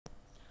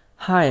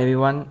Hi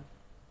everyone,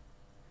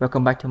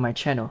 welcome back to my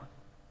channel.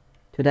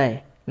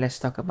 Today, let's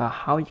talk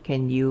about how you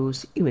can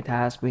use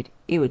UniTask with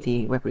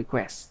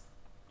UnityWebRequest.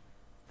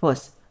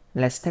 First,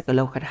 let's take a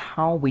look at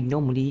how we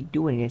normally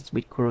doing it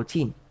with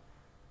coroutine.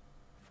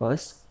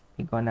 First,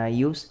 we're gonna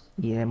use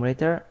the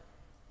emulator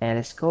and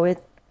let's go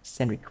with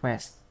send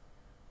request.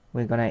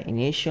 We're gonna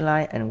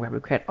initialize a web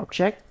request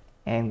object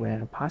and we're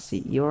gonna pass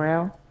the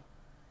URL.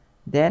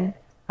 Then,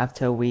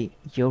 after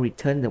you'll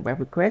return the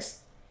web request,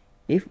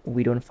 if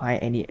we don't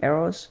find any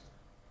errors,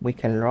 we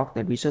can log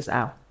the results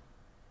out.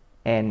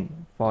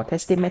 And for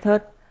testing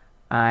method,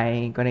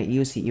 I'm gonna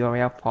use the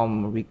URL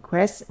from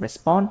request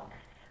response,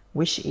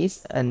 which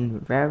is a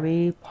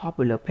very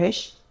popular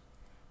page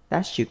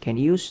that you can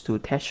use to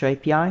test your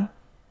API.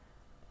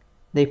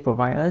 They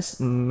provide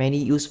us many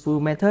useful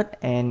methods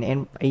and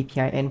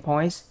API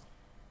endpoints,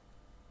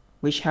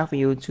 which help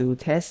you to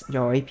test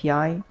your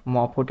API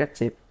more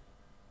productive.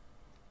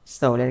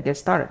 So let's get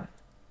started.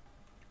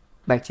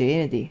 Back to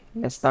Unity,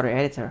 let's start the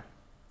editor.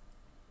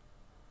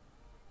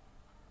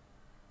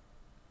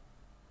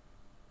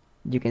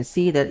 You can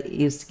see that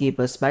it gives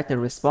us back the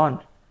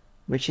response,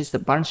 which is the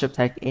bunch of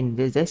text in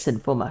the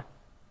JSON format.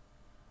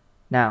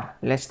 Now,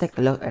 let's take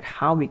a look at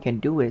how we can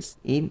do it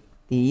in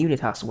the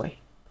UniTask way.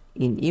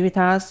 In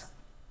UniTask,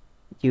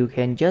 you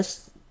can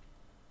just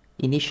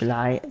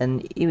initialize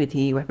an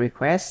Unity web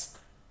request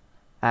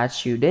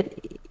as you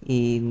did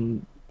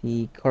in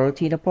the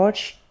coroutine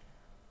approach,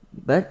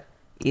 but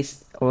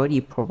it's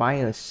already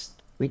provided us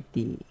with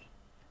the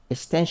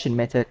extension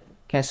method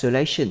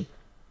cancellation,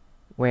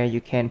 where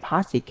you can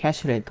pass the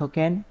cancellation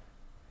token.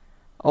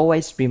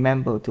 Always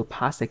remember to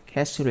pass the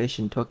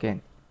cancellation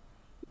token.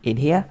 In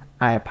here,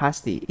 I pass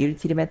the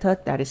utility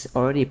method that is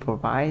already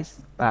provided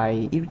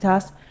by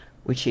UniTask,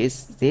 which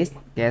is this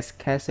get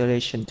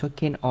cancellation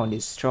token on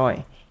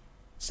destroy.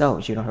 So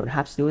you don't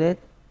have to do it.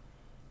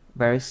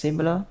 Very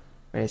similar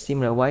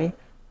way.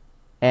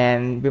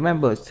 And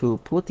remember to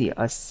put the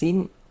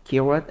async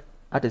keyword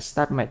at the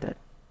start method.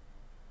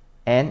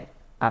 And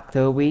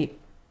after we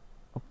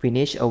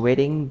finish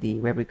awaiting the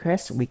web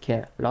request, we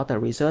can log the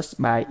results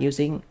by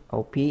using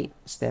OP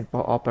stand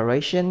for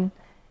operation,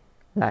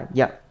 like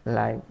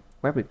web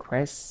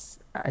request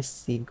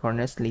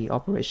asynchronously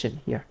operation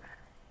here.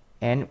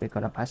 And we're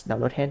gonna pass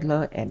download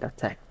handler and the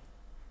tag.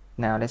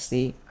 Now let's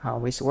see how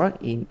this works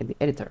in the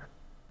editor.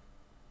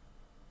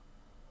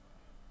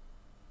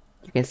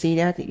 You can see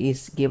that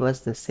it gives us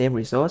the same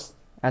results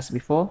as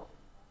before.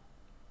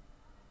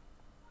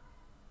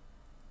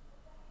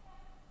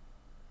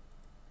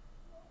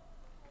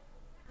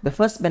 The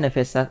first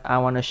benefit that I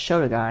want to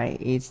show you guys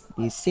is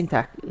the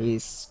syntax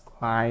is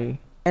quite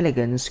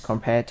elegant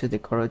compared to the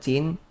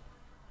coroutine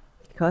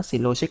because the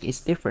logic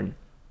is different.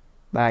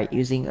 By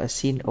using a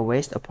sync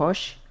await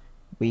approach,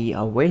 we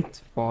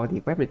await for the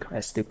web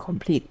request to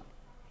complete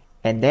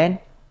and then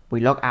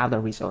we log out the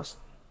results.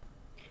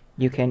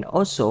 You can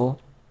also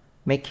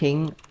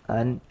making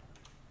a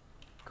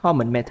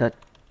comment method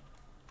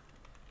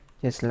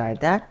just like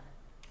that.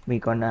 We're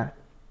gonna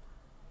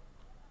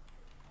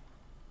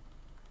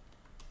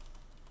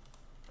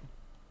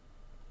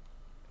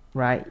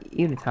write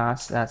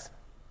UniTask that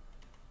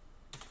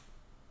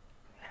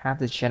have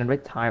the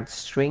generate type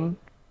string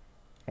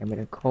and we're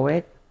gonna call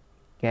it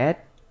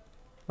get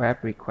web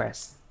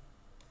request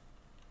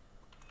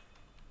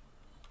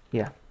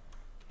here,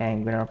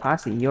 and we're gonna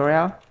pass the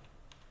URL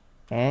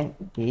and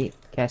the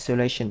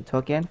cancellation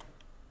token,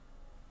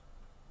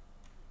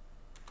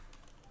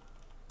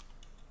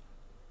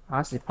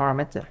 pass the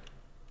parameter.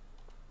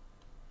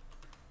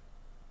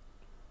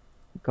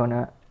 We're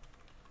gonna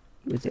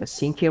use the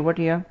async keyword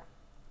here.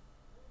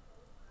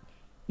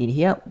 In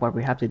here, what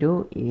we have to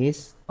do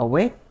is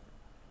await.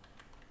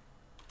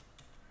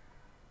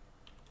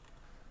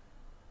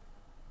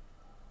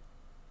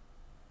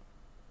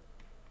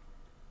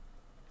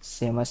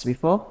 Same as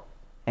before,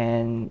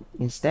 and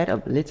instead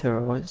of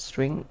literal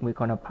string, we're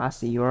gonna pass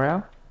the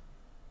URL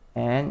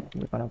and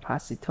we're gonna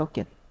pass the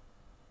token.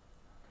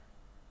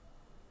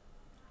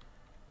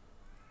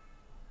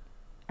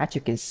 As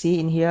you can see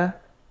in here,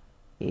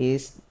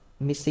 is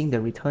missing the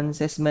return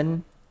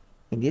statement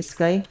in this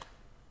case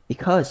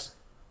because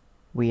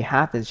we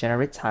have the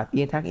generate type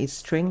UniTask is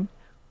string.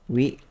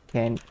 We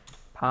can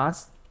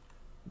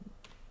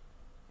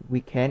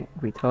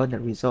return the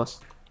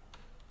results.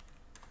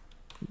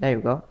 There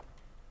you go.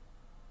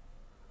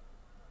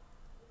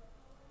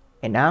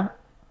 And now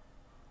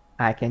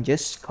I can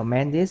just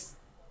comment this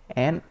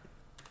and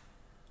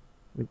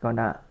we're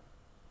gonna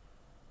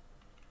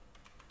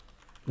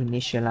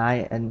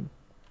initialize and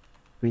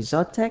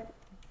result tag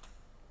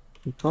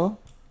equal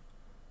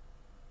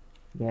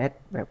get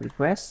web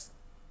request,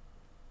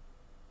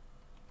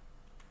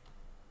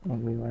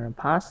 and we want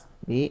to pass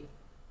the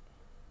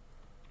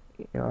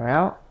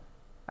URL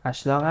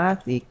as long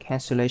as the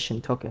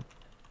cancellation token.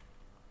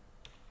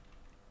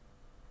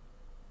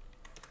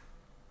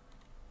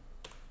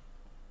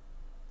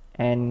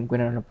 And we're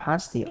gonna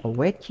pass the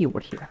await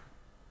keyword here.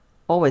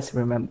 Always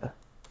remember.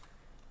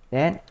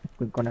 Then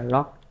we're gonna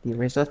log the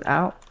result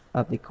out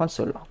of the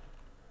console log.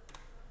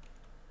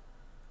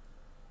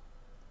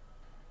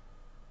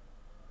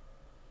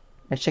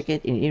 Let's check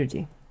it in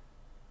Unity.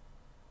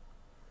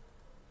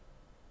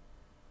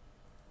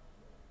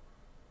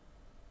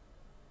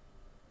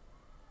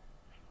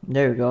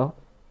 There you go.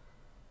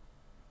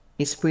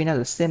 It's print out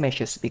the same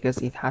message because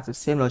it has the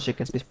same logic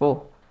as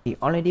before. The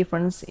only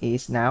difference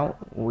is now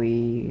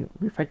we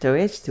refactor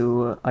it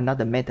to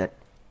another method,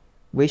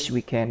 which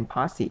we can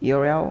pass the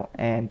URL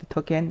and the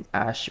token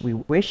as we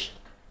wish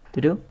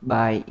to do.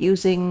 By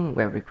using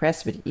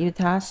WebRequest with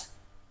UniTask,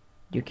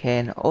 you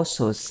can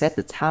also set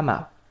the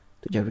timeout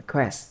to your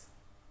request.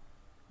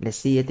 Let's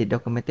see the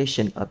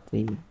documentation of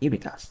the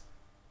UniTask.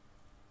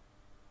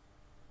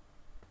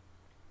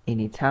 In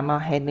the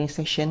timeout handling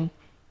section,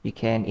 you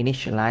can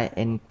initialize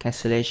and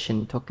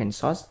cancellation token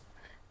source.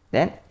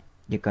 Then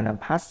you're gonna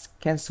pass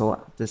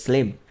cancel the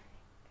slim,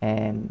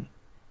 and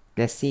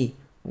let's see,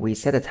 we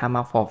set a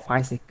timeout for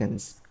 5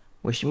 seconds,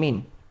 which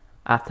means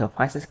after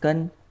 5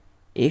 seconds,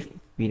 if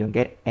we don't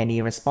get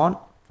any response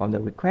from the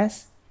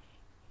request,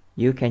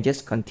 you can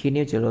just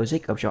continue the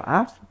logic of your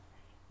app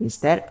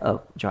instead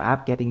of your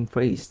app getting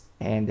freeze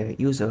and the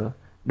user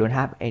don't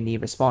have any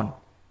response.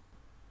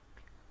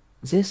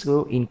 This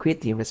will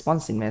increase the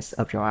responsiveness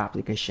of your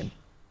application.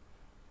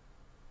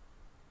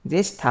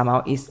 This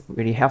timeout is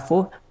really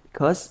helpful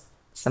because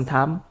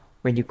sometimes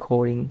when you're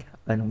calling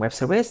a web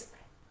service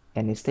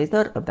and the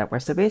status of that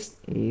web service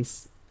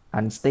is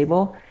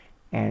unstable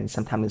and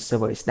sometimes the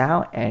server is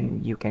down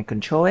and you can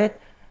control it.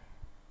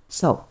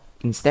 So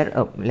instead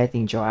of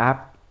letting your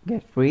app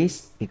get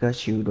freeze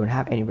because you don't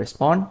have any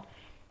response,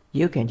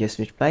 you can just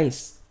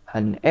replace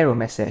an error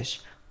message,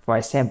 for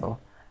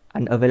example,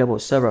 unavailable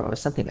server or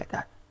something like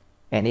that.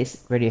 And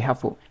it's really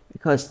helpful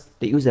because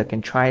the user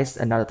can try it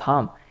another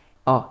time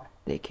or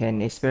they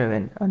can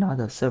experiment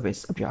another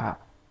service of your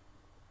app.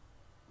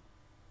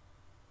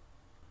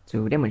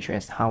 To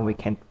demonstrate how we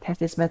can test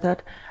this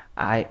method,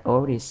 I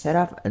already set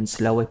up a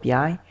slow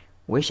API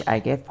which I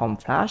get from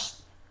Flash,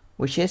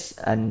 which is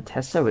a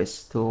test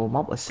service to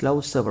mock a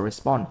slow server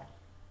response.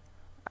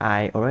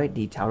 I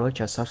already downloaded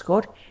your source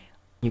code.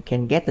 You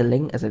can get the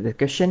link as a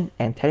description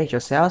and test it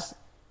yourselves.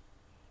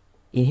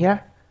 In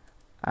here,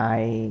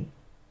 I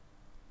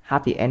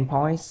have the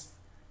endpoints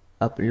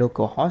of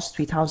localhost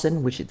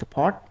 3000, which is the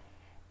port,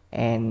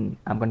 and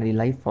I'm going to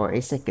delay for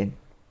 8 seconds.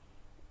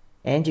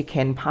 And you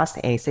can pass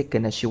 8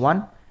 seconds as you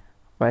want.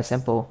 For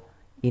example,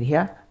 in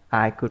here,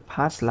 I could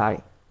pass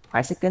like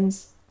 5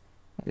 seconds.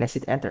 Let's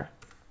hit enter.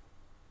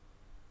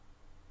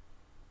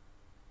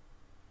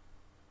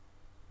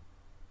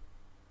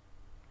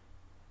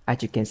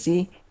 As you can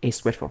see,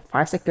 it's wait for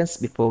 5 seconds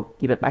before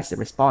giving back the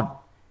response.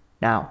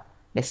 Now,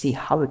 let's see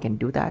how we can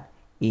do that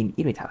in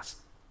UniTask.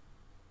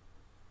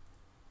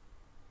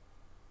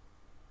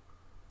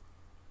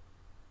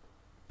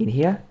 In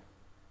here,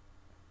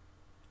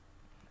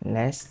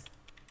 let's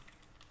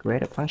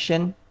create a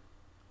function,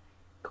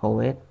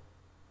 call it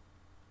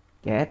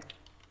get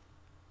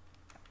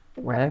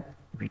web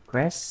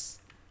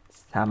request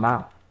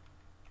timeout.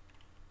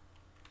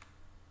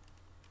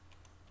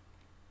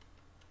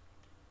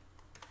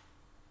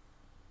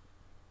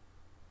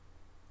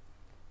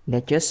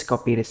 Let's just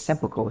copy the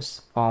sample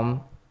codes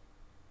from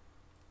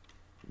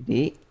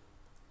the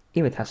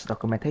UniTask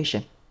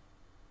documentation.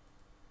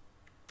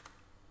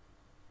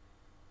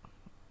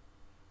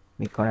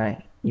 We're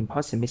gonna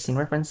import the missing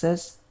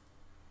references,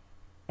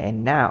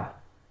 and now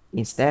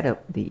instead of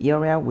the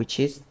URL, which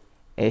is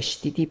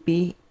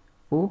HTTP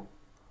full,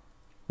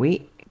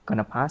 we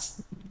gonna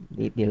pass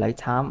the delay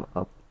time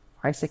of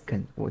 5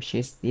 seconds, which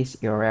is this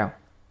URL.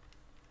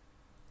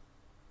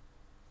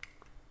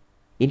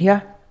 In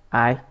here,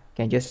 I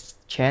can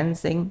just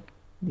change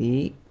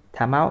the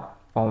timeout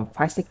from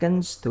 5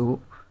 seconds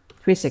to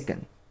 3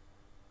 seconds.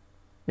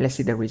 Let's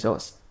see the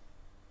results.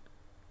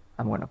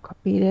 I'm gonna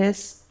copy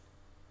this.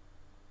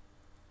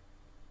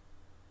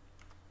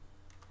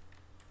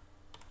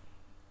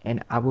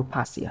 And I will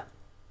pass here.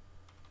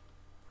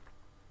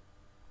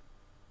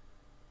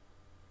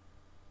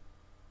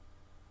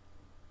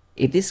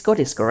 If this code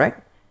is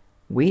correct,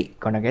 we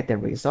gonna get the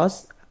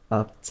results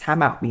of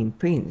timeout being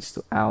printed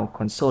to our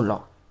console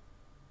log.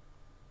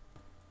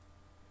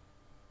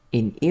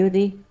 In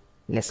Unity,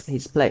 let's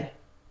hit play.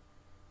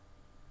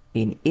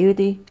 In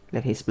Unity,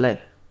 let's hit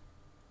play.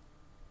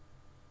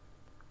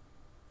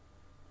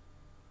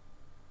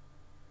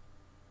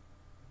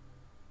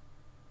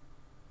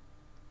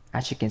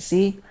 As you can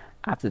see,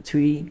 after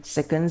 3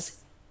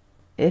 seconds,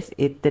 if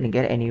it didn't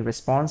get any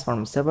response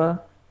from the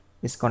server,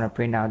 it's gonna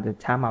print out the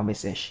timeout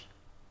message.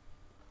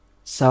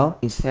 So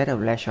instead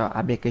of let your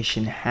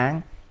application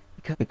hang,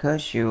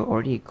 because you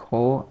already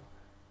call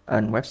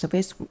a web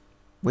service,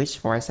 which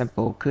for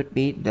example could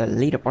be the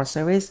leaderboard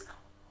service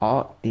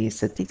or the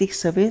statistics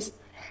service,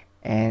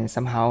 and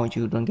somehow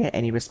you don't get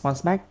any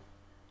response back,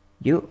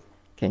 you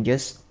can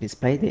just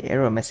display the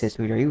error message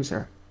to your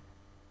user,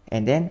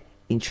 and then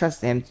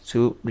entrust them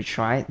to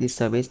retry this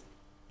service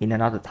in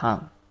another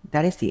time.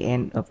 That is the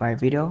end of my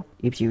video.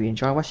 If you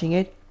enjoy watching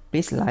it,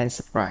 please like and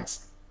subscribe.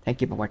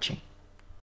 Thank you for watching.